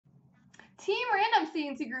Team random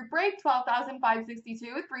C&C group break,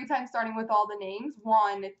 12,562, 3 times starting with all the names.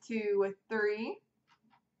 1, 2, 3.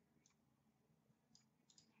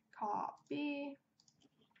 Copy.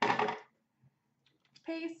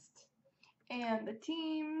 Paste. And the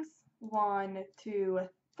teams. 1, 2,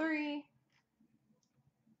 3.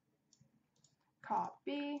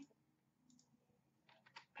 Copy.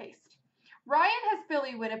 Paste. Ryan has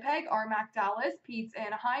Philly, Winnipeg, Armac, Dallas, Pete's,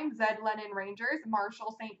 Anaheim, Zed, Lennon, Rangers,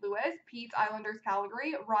 Marshall, St. Louis, Pete's, Islanders,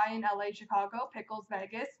 Calgary, Ryan, LA, Chicago, Pickles,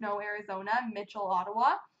 Vegas, Snow, Arizona, Mitchell,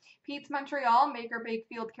 Ottawa, Pete's, Montreal, Maker,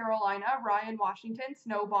 Bakefield, Carolina, Ryan, Washington,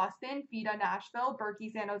 Snow, Boston, Fida, Nashville,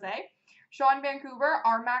 Berkey, San Jose, Sean, Vancouver,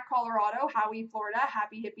 Armac, Colorado, Howie, Florida,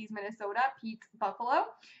 Happy Hippies, Minnesota, Pete's, Buffalo,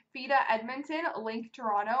 Fida, Edmonton, Link,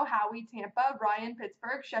 Toronto, Howie, Tampa, Ryan,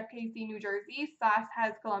 Pittsburgh, Chef Casey, New Jersey, Sass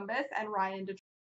has Columbus, and Ryan, Detroit.